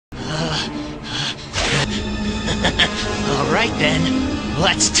Alright then,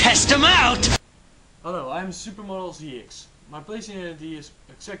 let's test them out! Hello, I'm SuperModelZX. My PlayStation ID is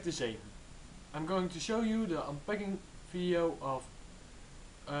exactly the same. I'm going to show you the unpacking video of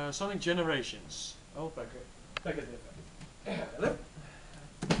Sonic Generations. I'll pack it. Hello.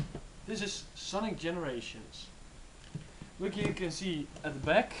 This is Sonic Generations. Look, you can see at the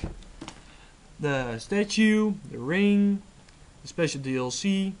back the statue, the ring, the special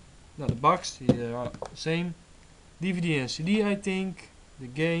DLC, not the box, they are the same. DVD and CD, I think, the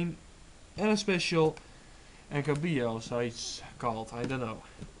game, and a special NKB, so it's called, I don't know.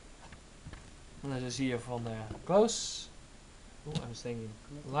 Let's see here from close. Oh, I'm staying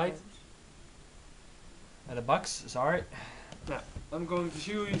in light. And the box, sorry. Now, I'm going to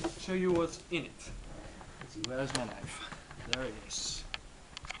show you what's in it. Let's see, where's my knife? There it is.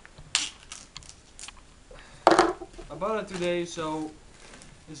 I bought it today, so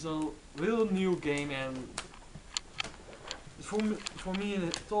it's a real new game, and it's for me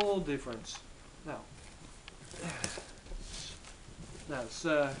a total difference. Now it's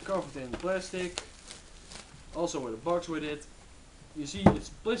covered in plastic, also with a box with it. You see,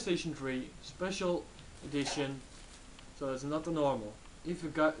 it's PlayStation 3 special edition, so it's not the normal. If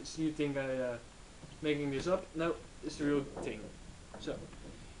you think I making this up, no, it's the real thing. So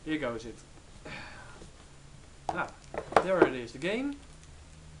here goes it. There it is, the game.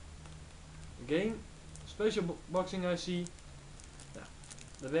 Special boxing I see. Now,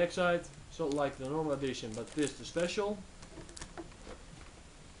 the back side, so like the normal edition, but this the special.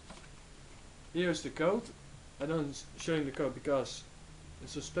 Here's the code. I don't show you the code because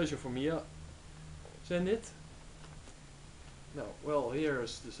it's so special for me. Send it. No, well, here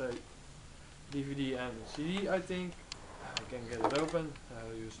is the say DVD and CD. I think I can get it open.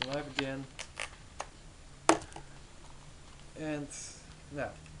 I'll use the knife again. And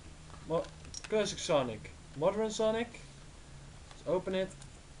now, classic Sonic, modern Sonic. Let's open it,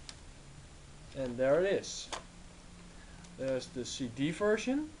 and there it is. There's the CD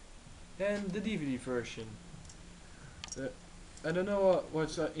version and the DVD version. I don't know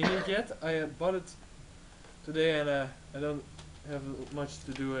what's in it yet. I bought it today, and I don't have much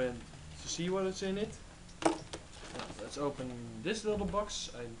to do and to see what is in it. Now, let's open this little box.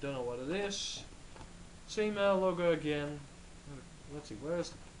 I don't know what it is. Same logo again. Let's see, where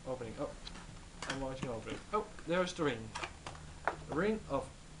is the opening? Oh, I'm watching opening. Oh, there's the ring. The ring of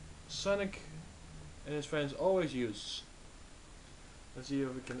Sonic and his friends always use. Let's see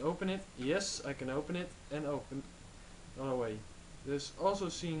if we can open it. Yes, I can open it and open on our way. There's also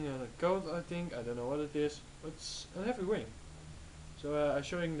seeing a code, I think. I don't know what it is, but it's a heavy ring. So I'm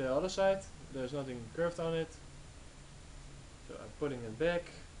showing the other side. There's nothing curved on it. So I'm putting it back.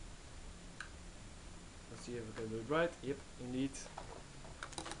 Let's see if we can do it right. Yep, indeed.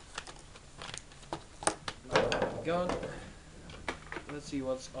 Gone. Let's see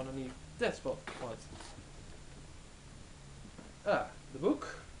what's underneath that spot. What? The book.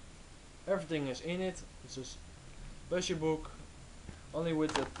 Everything is in it. It's a special book, only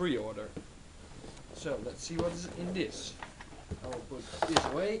with the pre-order. So let's see what is in this. I will put this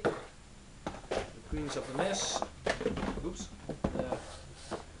away. It cleans up the mess. Oops.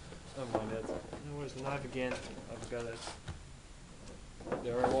 Never mind that. Where's the knife again? I forgot it.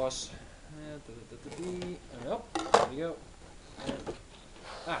 There it was. And up. There we go.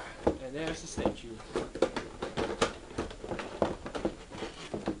 And there's the statue.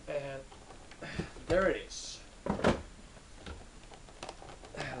 And there it is.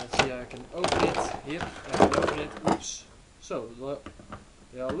 Let's see, I can open it. Yep, I can open it. Oops. So,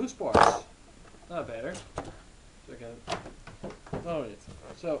 there are loose parts. Not better. So I can load it.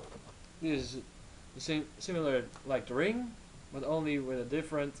 So, this is the same, similar like the ring, but only with a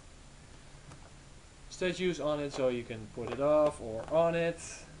different statues on it, so you can put it off or on it.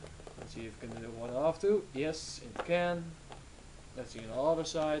 Let's see if you can do one off too. Yes, it can. Let's see on the other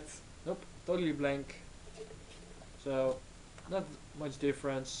side. Nope, totally blank. So, not much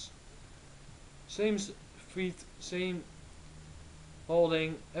difference. Same feet, same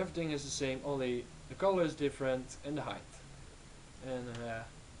holding, everything is the same, only the color is different and the height. And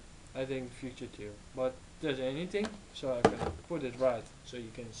I think the future too. But there's anything, so I can put it right so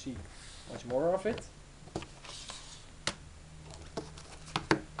you can see much more of it.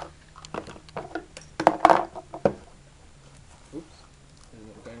 Oops, it's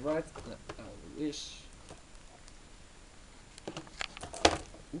not going right. No, I'll do this.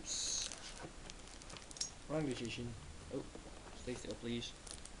 Oops, wrong decision. Oh, stay still, please.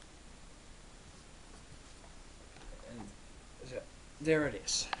 And so, there it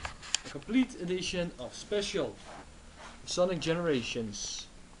is. A complete edition of special Sonic Generations.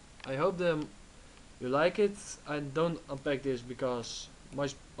 I hope the you like it. I don't unpack this because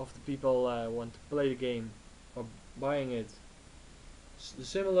most of the people want to play the game or buying it. It's the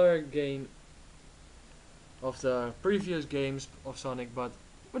similar game of the previous games of Sonic, but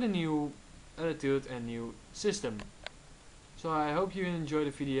with a new attitude and new system. So I hope you enjoy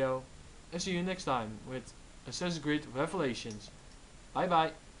the video and see you next time with Assassin's Creed Revelations. Bye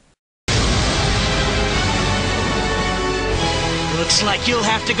bye. Looks like you'll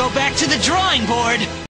have to go back to the drawing board.